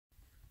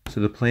So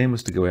the plan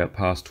was to go out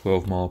past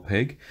 12 Mile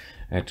Peg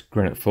at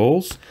Granite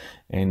Falls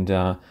and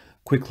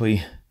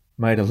quickly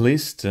made a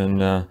list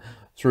and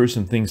threw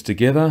some things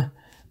together,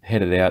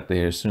 headed out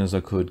there as soon as I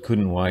could.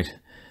 Couldn't wait.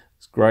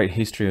 It's great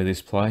history of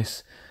this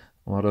place.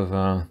 A lot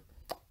of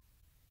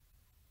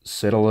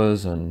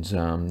settlers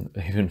and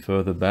even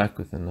further back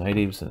with the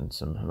natives and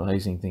some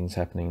amazing things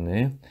happening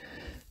there.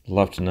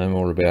 Love to know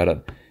more about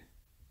it.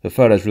 The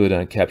photos really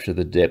don't capture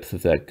the depth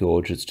of that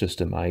gorge. It's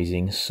just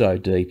amazing, so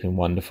deep and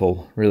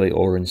wonderful, really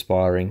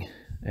awe-inspiring.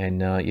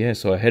 And yeah,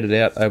 so I headed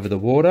out over the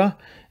water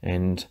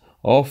and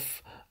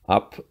off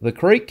up the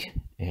creek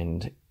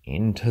and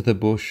into the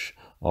bush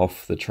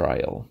off the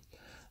trail.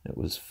 It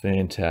was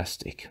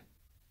fantastic.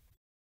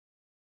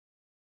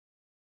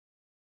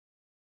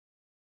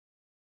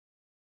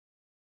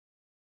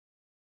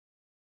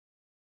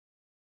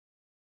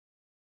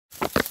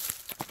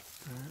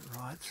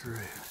 Right through.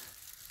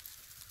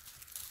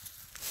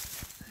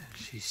 And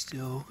she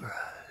still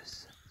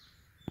grows.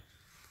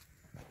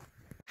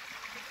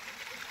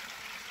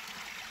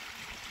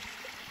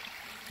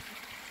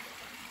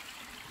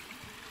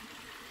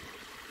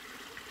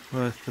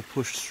 Worth the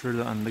push through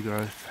the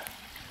undergrowth.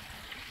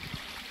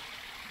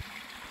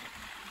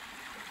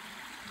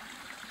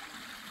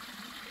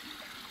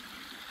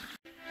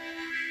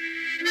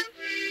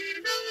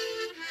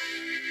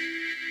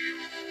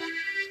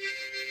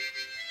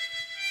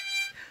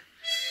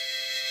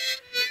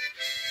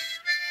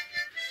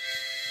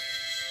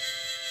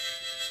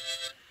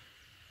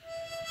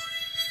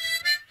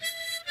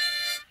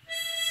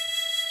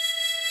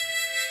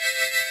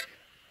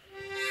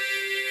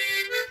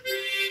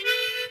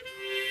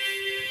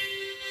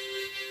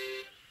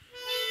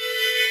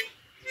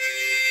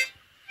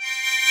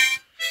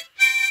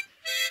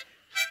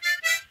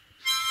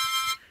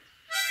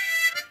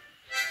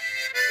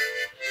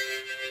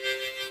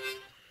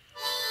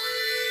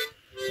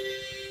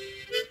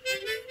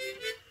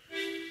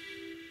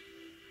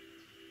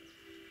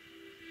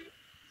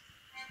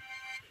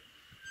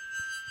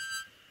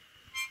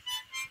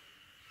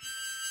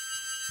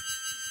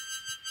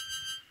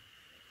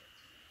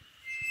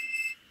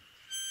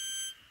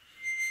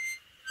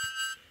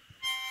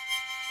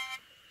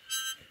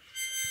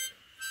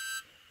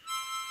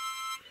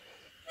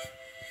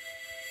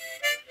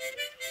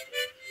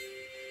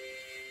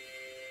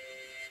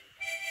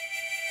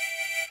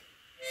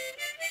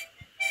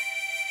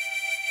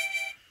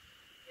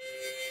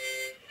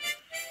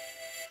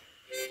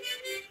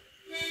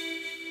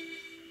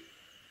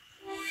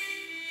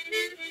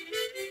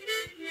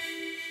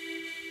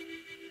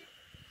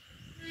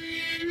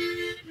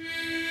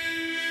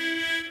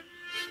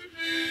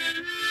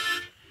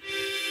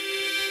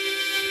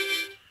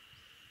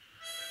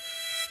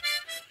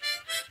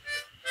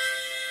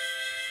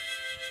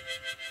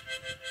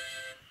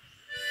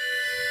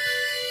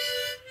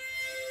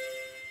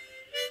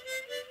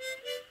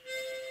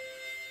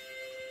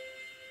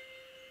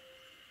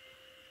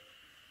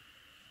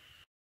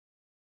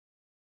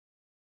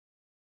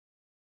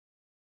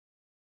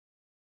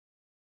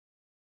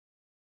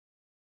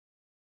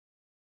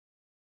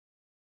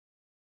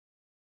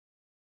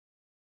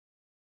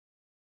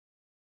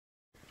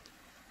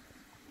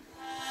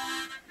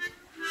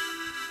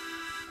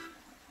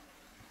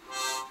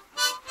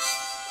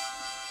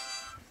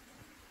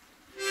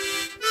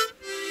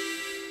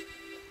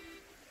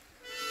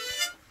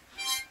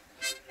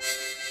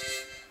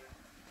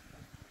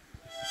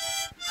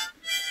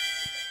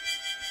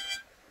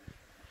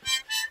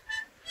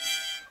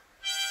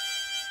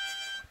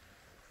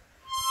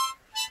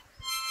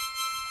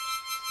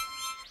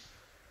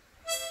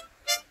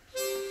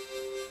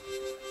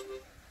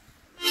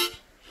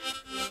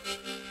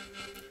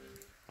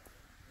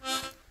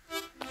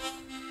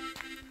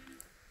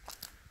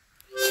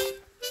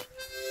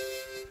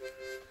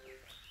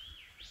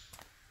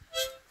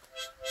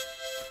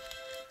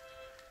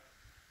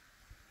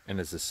 And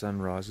as the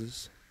sun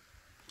rises,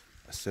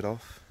 I set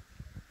off,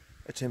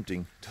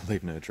 attempting to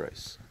leave no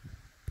trace.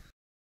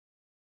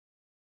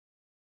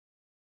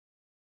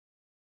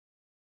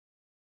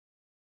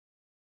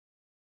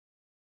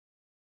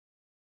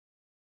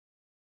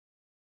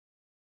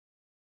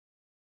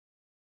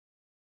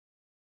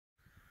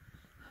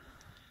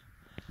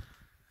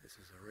 This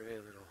is a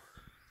rare little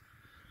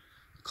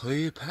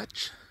clear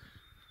patch.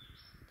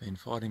 Been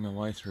fighting my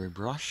way through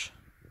brush.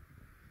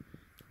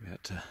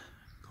 About to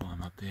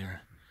climb up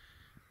there.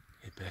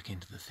 Get back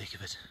into the thick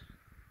of it.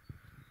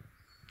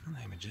 Aren't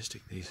they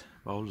majestic, these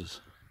boulders?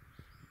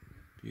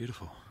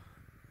 Beautiful.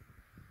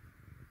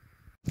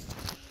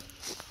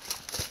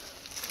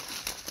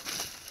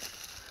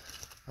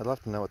 I'd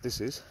love to know what this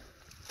is.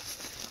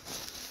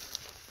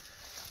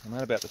 I'm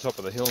at about the top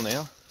of the hill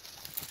now.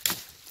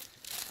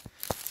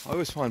 I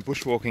always find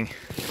bushwalking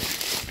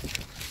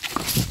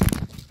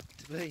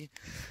to be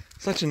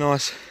such a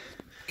nice...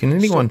 Can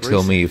anyone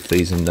tell me if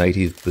these are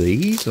native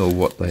bees or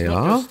what they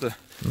are?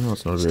 No,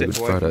 it's not a very good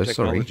photo,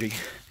 sorry.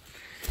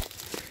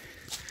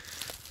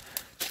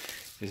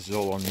 This is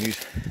all on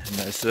mute and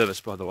no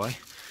service, by the way,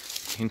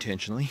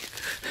 intentionally.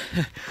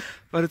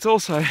 But it's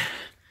also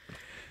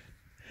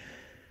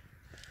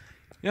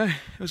You know,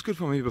 it was good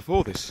for me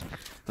before this.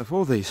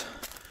 Before these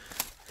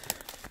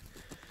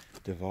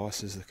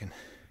devices that can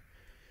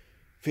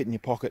fit in your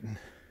pocket and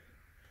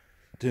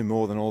do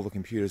more than all the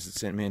computers that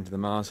sent man to the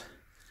Mars.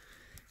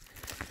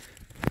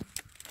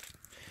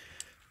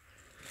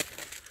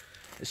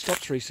 It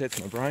stops,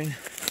 resets my brain,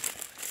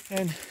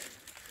 and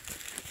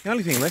the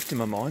only thing left in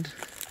my mind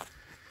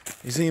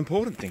is the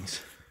important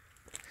things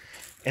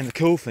and the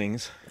cool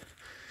things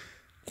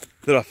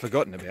that I've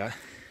forgotten about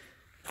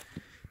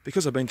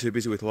because I've been too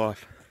busy with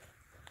life.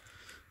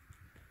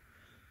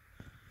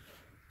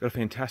 Got a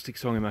fantastic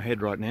song in my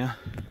head right now.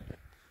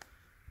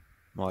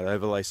 Might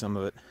overlay some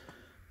of it.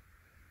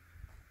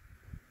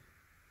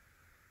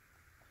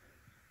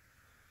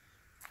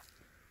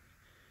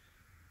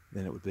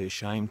 Then it would be a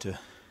shame to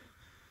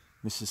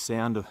miss the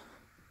sound of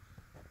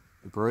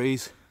the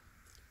breeze.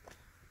 It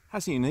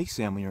has a unique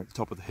sound when you're at the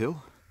top of the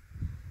hill.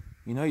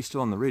 You know you're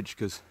still on the ridge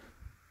because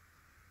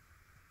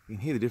you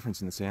can hear the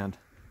difference in the sound.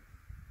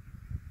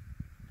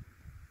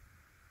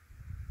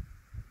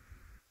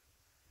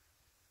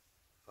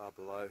 Far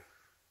below,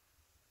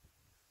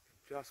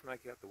 just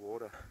make out the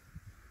water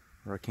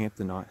where I camped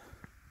the night.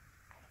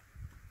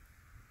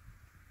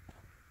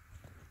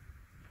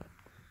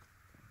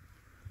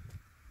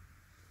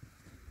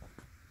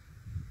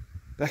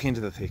 Back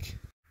into the thick.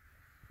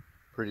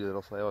 Pretty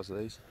little flowers,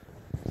 these.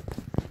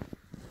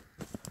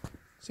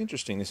 It's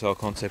interesting, this whole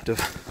concept of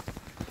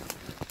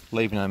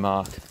leave no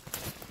mark.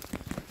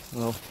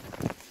 Well,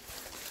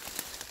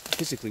 I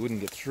physically wouldn't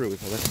get through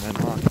if I left no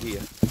mark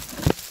here.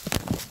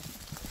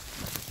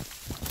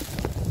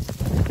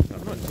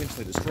 I'm not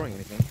intentionally destroying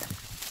anything.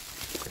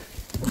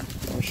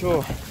 I'm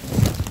sure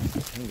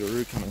a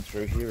kangaroo coming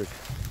through here would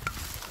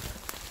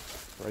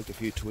break a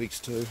few twigs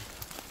too.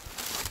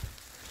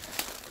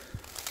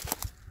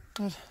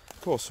 But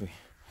of course we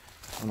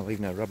want to leave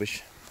no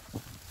rubbish.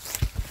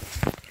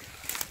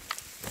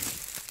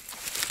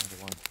 Another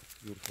one,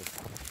 beautiful.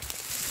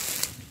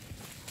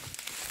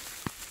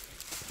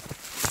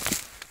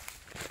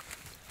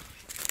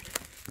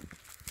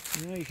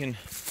 You know, you can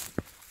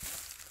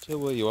tell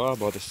where you are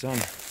by the sun.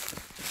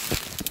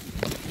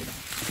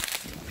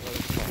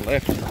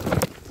 Left,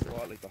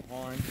 slightly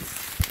behind.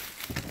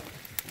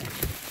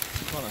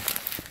 Kind of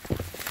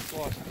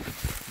slight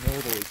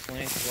northerly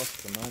slant to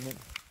us at the moment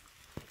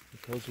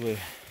because we're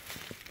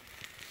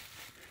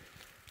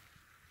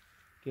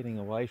getting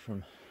away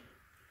from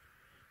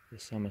the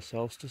summer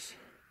solstice.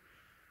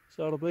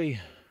 So it'll be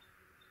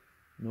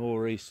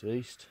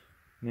northeast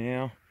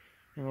now,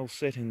 and it'll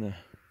set in the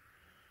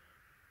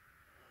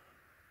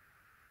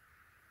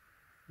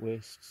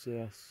west,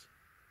 south,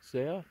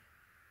 south?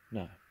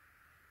 No.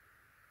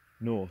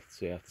 North,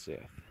 south,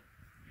 south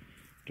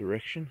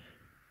direction.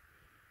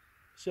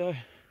 So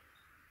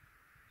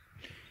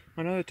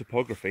I know the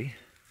topography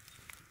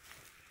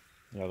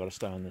that I've got to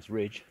stay on this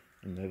ridge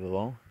and move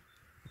along.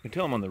 I can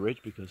tell I'm on the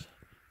ridge because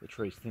the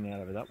trees thin out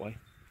over that way,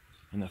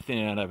 and they're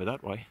thin out over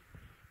that way,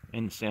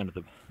 and the sound of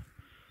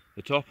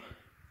the top,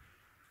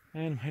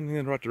 and I'm heading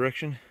in the right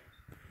direction.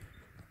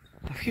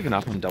 I've given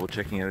up on double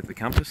checking it at the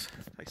compass.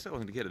 It takes so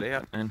long to get it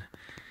out, and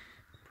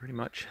pretty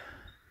much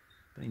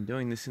been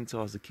doing this since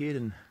I was a kid,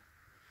 and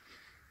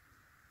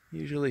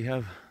usually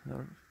have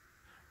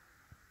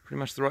pretty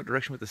much the right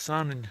direction with the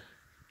sun, and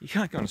you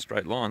can't go in a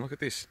straight line. Look at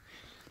this.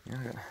 You know,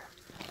 I've got to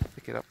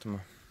pick it up to my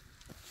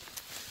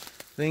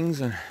things,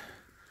 and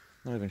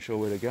I'm not even sure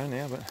where to go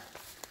now, but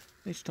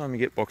each time you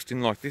get boxed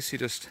in like this, you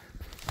just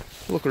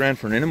look around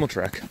for an animal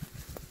track,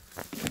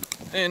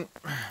 and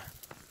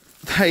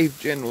they've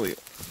generally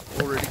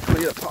already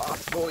cleared a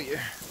path for you,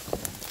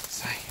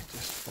 so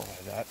just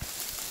follow that.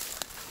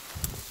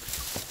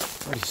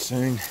 Pretty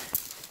soon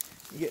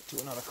you get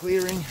to another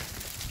clearing,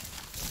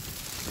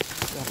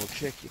 double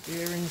check your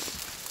bearings,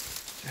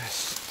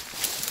 just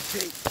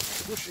keep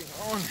pushing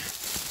on.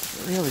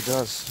 It really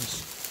does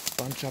just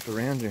bunch up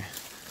around you.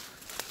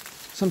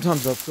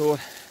 Sometimes I've thought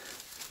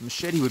a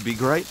machete would be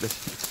great, but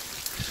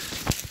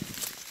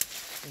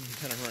then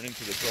you're going to run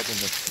into the problem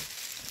of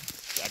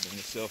stabbing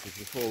yourself if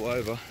you fall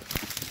over,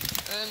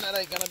 and that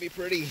ain't going to be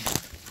pretty.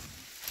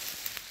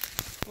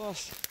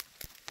 Plus,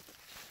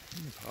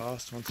 in the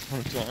past, once upon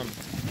a time,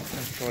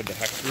 I tried to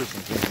hack through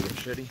some things with a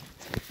machete.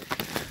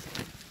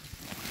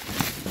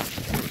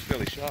 It was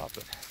fairly sharp,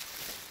 but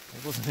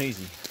it wasn't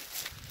easy.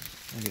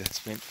 Maybe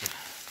that's meant for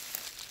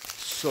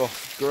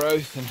soft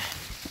growth and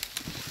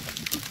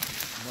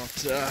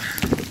not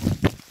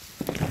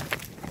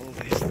all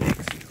these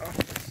things. Oh,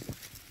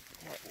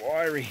 quite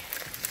wiry.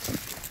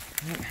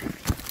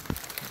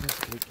 Just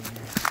keep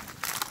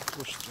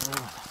push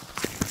through.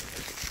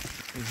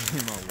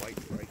 Usually my weight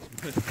breaks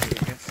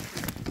against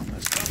my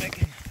stomach.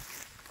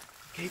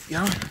 Keep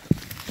going.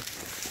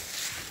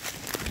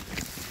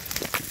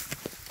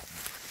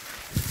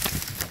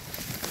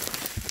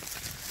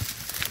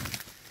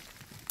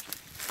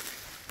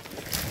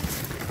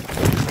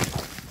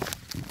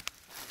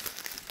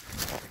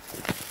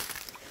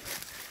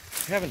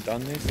 If you haven't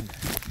done this and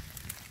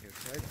you're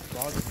afraid of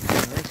flies or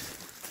noise,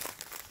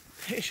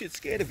 they're shit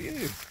scared of you.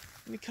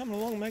 And you're coming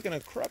along making a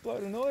crap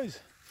load of noise.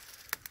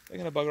 they're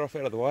going to bugger off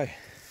out of the way.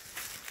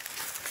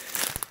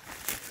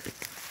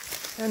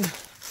 And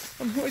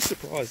I'm always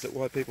surprised at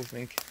why people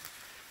think,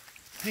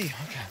 hey,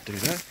 I can't do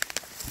that.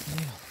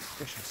 Yeah,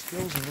 special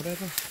skills and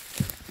whatever.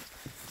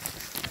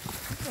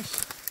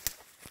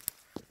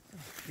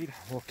 Peter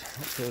walked up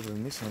further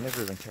than this, and I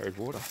never even carried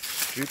water.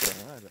 Stupid,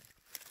 I know, but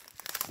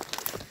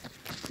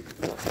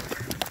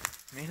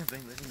men have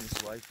been living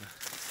this way for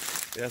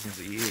thousands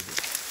of years.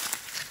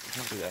 It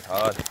can't be that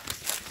hard.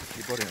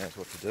 Your body knows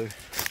what to do.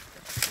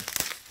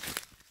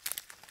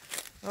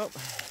 Oh,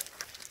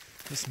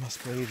 this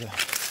must be the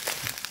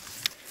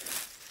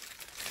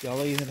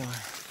gully that I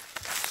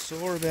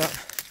saw about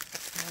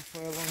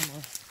halfway along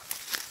my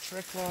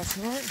trek last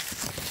night.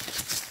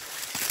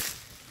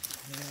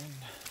 And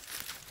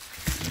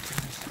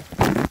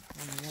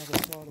on the other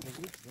side of the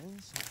ridge then,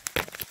 so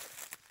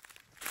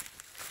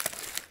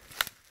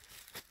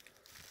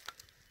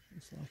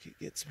looks like it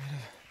gets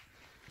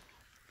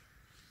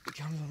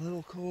becomes a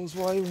little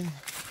causeway when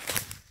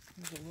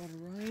there's a lot of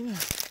rain. I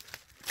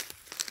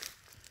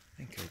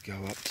think I'll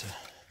go up to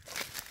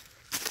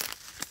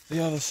the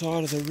other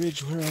side of the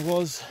ridge where I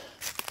was.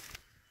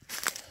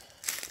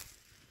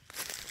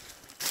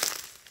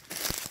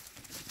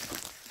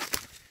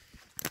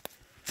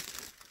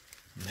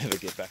 Never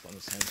get back on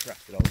the same track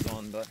that I was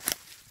on, but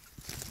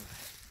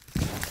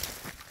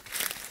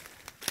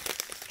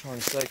trying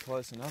to stay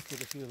close enough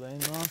with a few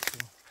landmarks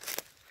will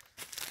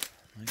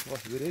make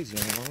life a bit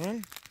easier in the long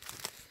run.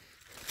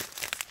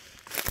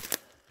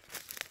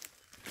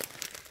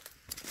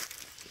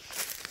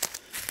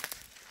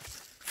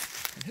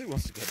 And who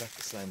wants to go back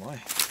the same way?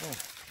 Oh,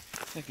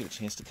 don't get a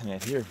chance to come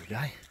out here every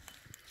day.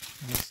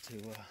 Wants to do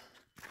it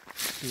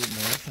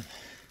more often.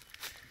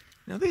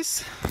 Now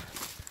this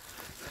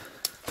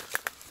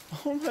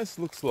almost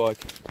looks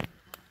like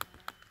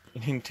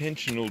an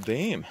intentional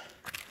dam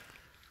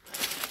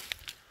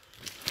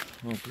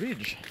or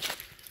bridge,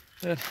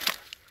 but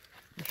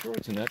I'm sure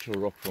it's a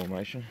natural rock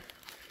formation.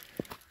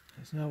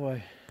 There's no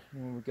way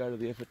when we go to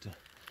the effort to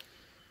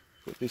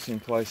put this in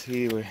place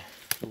here where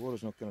the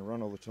water's not going to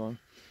run all the time.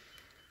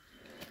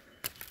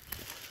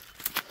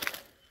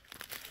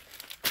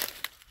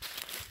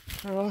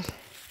 Alright,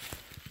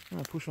 I'm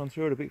going to push on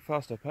through at a bit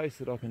faster pace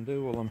that I can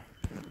do while I'm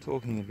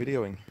talking and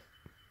videoing.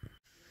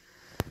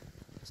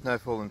 There's no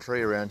fallen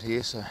tree around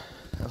here, so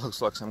that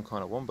looks like some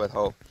kind of wombat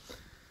hole.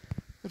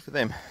 Good for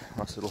them,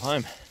 nice little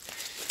home.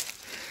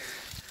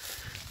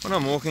 When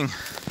I'm walking,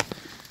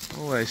 I'm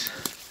always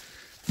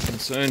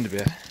concerned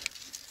about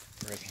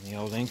breaking the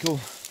old ankle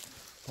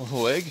or the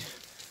leg.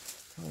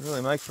 It would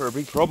really make for a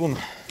big problem.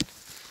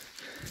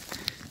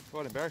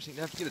 Quite embarrassing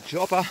to have to get a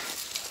chopper.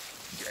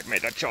 Get me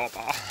the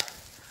chopper!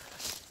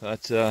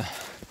 But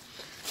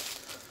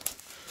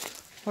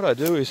what I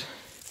do is,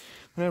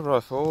 whenever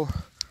I fall,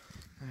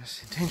 I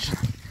just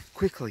intentionally,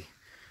 quickly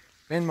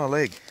bend my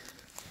leg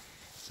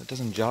so it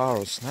doesn't jar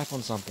or snap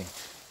on something.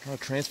 Try to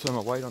transfer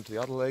my weight onto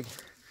the other leg.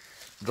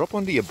 Drop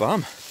onto your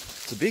bum.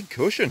 It's a big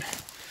cushion.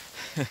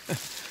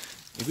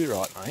 You'll be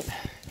right, mate.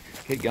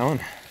 Keep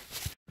going.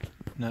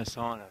 No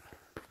sign of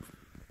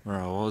where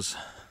I was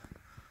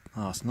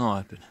last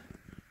night, but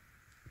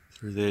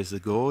through there's the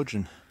gorge,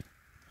 and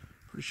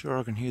pretty sure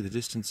I can hear the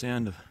distant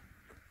sound of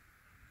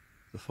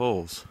the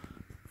falls.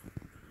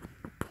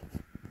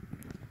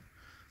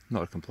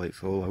 Not a complete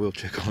fall. I will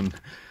check on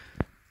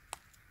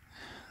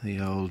the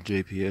old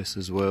GPS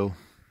as well,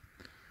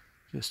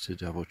 just to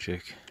double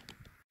check.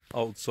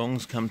 Old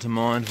songs come to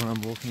mind when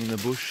I'm walking in the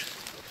bush.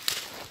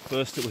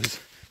 First it was,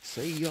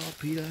 say your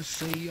Peter,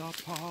 say your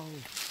Paul,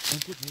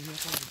 and put me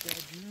up on the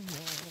bedroom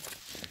wall.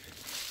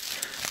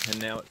 And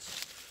now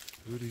it's,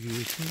 who do you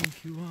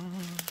think you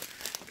are,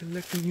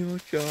 collecting your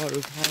jar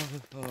of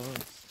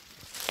hearts,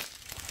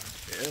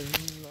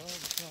 sharing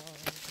love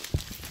hearts.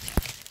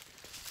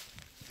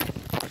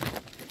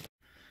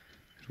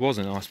 It was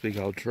a nice big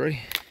old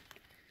tree.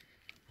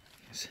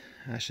 It's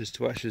ashes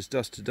to ashes,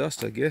 dust to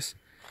dust, I guess.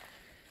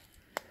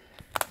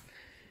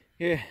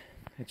 Yeah,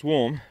 it's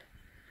warm,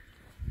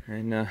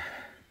 and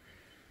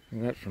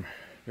that from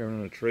going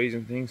on the trees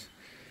and things.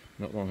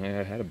 Not long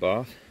ago I had a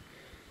bath.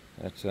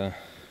 It's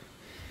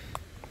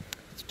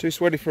too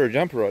sweaty for a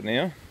jumper right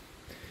now,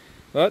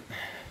 but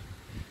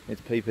it's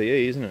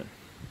PPE, isn't it?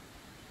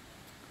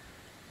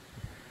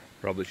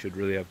 Probably should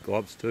really have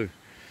gloves too.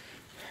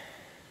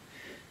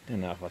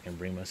 Don't know if I can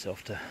bring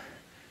myself to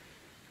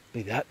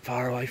be that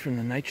far away from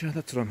the nature.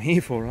 That's what I'm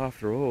here for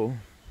after all.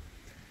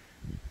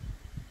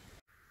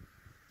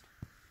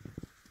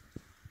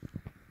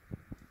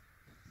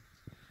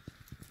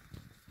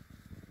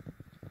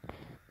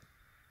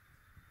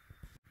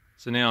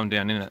 So now I'm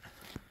down in it,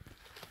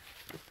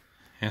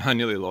 and I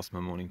nearly lost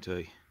my morning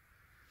tea.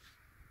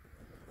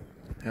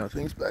 How are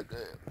things back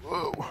there?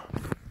 Whoa!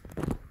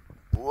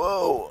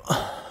 Whoa!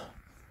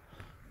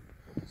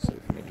 See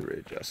if I need to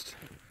readjust.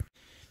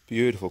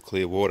 Beautiful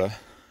clear water.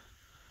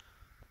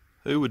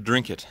 Who would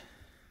drink it?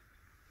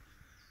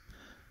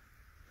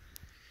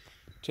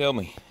 Tell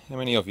me, how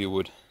many of you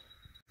would?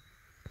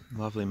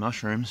 Lovely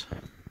mushrooms.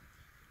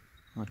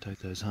 I'll take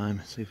those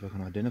home, see if I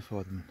can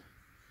identify them.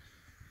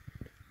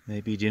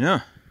 maybe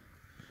dinner.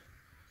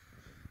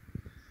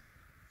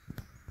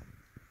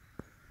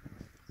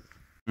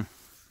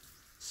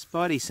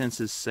 Spidey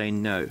senses say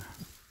no.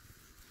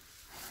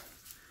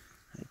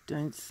 I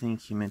don't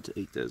think you're meant to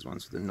eat those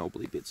ones with the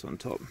knobbly bits on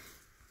top.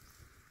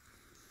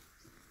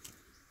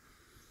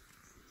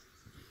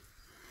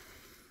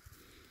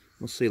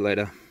 We'll see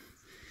later.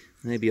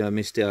 Maybe I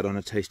missed out on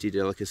a tasty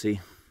delicacy.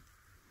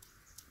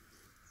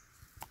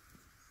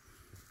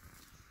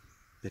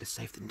 Better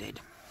safe than dead.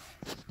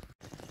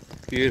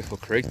 Beautiful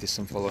creek this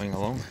I'm following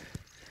along.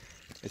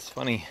 It's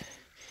funny,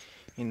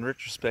 in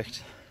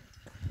retrospect,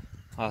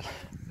 I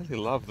really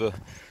love the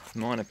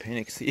minor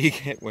panics that you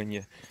get when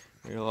you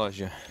realise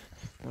you're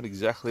not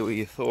exactly where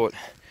you thought.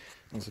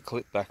 There's a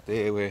clip back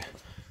there where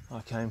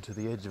I came to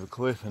the edge of a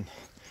cliff and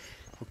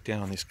looked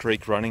down on this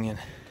creek running and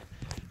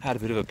had a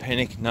bit of a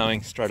panic,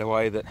 knowing straight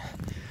away that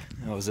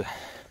I was a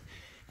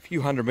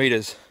few hundred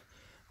metres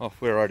off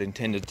where I'd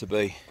intended to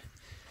be.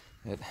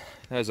 But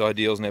those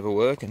ideals never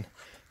work, and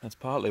that's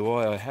partly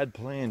why I had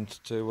planned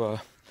to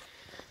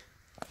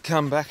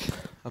come back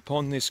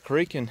upon this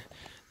creek and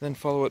then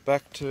follow it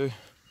back to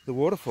the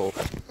waterfall.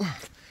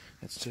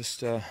 It's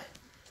just, yeah,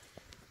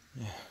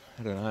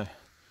 I don't know.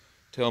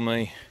 Tell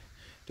me,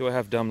 do I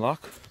have dumb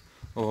luck,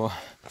 or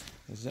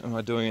am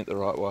I doing it the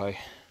right way?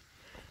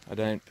 I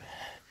don't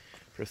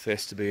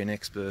profess to be an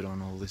expert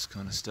on all this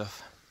kind of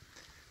stuff,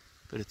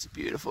 but it's a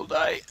beautiful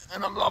day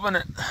and I'm loving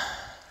it.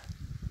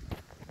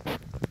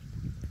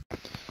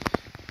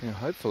 Now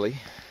hopefully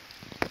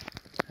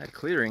that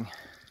clearing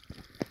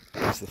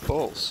is the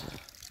falls.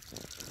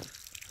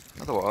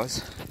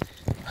 Otherwise,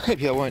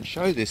 maybe I won't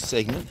show this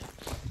segment.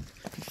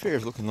 I'm fear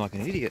of looking like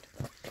an idiot.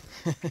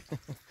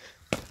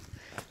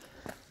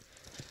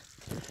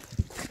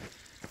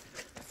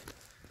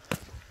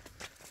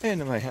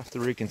 And I may have to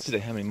reconsider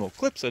how many more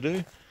clips I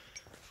do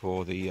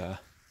for the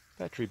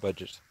battery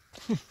budget.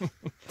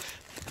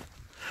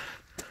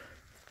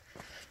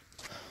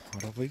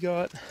 What have we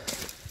got?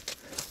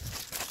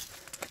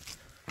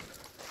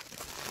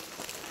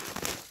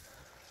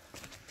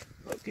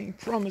 Looking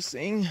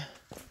promising.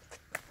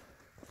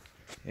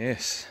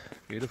 Yes,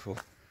 beautiful.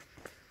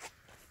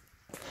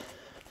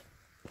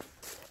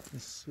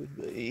 This would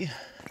be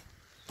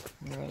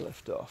where I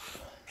left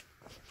off.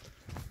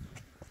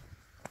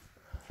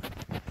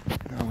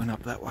 And I went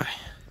up that way.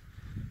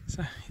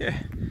 So yeah,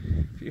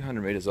 a few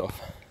hundred metres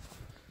off.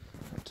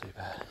 Not too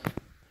bad.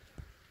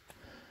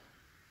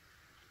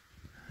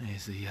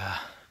 There's the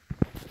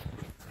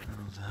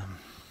old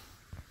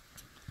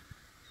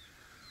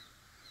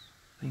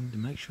thing to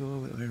make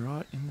sure that we're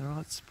right in the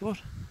right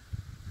spot.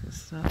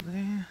 Let's start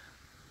there.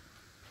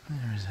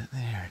 Where is it?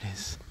 There it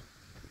is.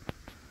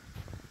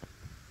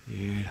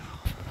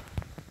 Beautiful.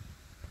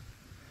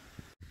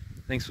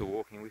 Thanks for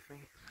walking with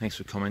me. Thanks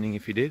for commenting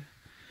if you did.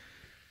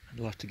 I'd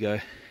love to go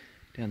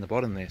down the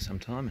bottom there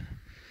sometime and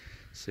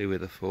see where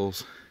the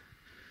falls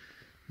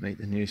meet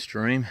the new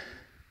stream.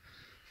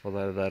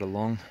 Follow that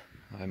along.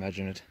 I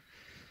imagine it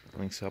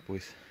links up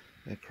with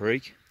that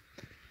creek.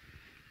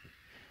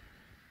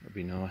 That'd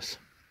be nice.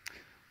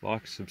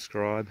 Like,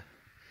 subscribe,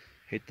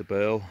 hit the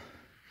bell.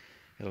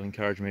 It'll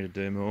encourage me to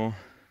do more.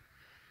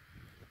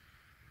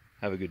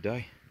 Have a good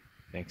day.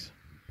 Thanks.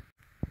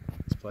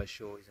 This place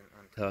sure isn't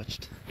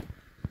untouched.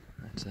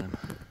 That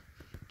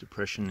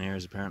depression there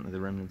is apparently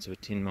the remnants of a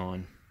tin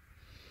mine.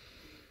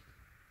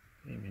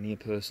 Been many a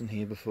person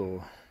here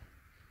before.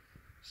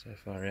 So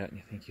far out and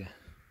you think you're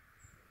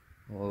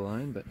all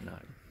alone, but no.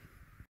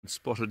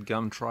 Spotted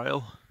gum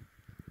trail.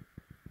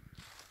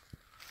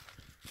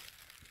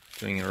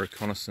 Doing a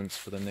reconnaissance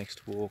for the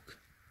next walk.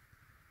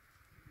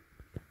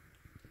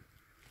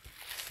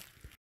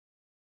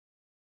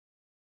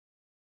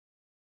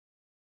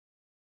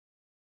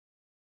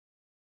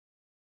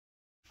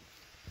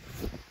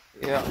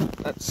 Yeah,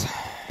 that's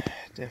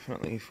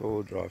definitely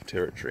four-wheel drive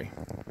territory.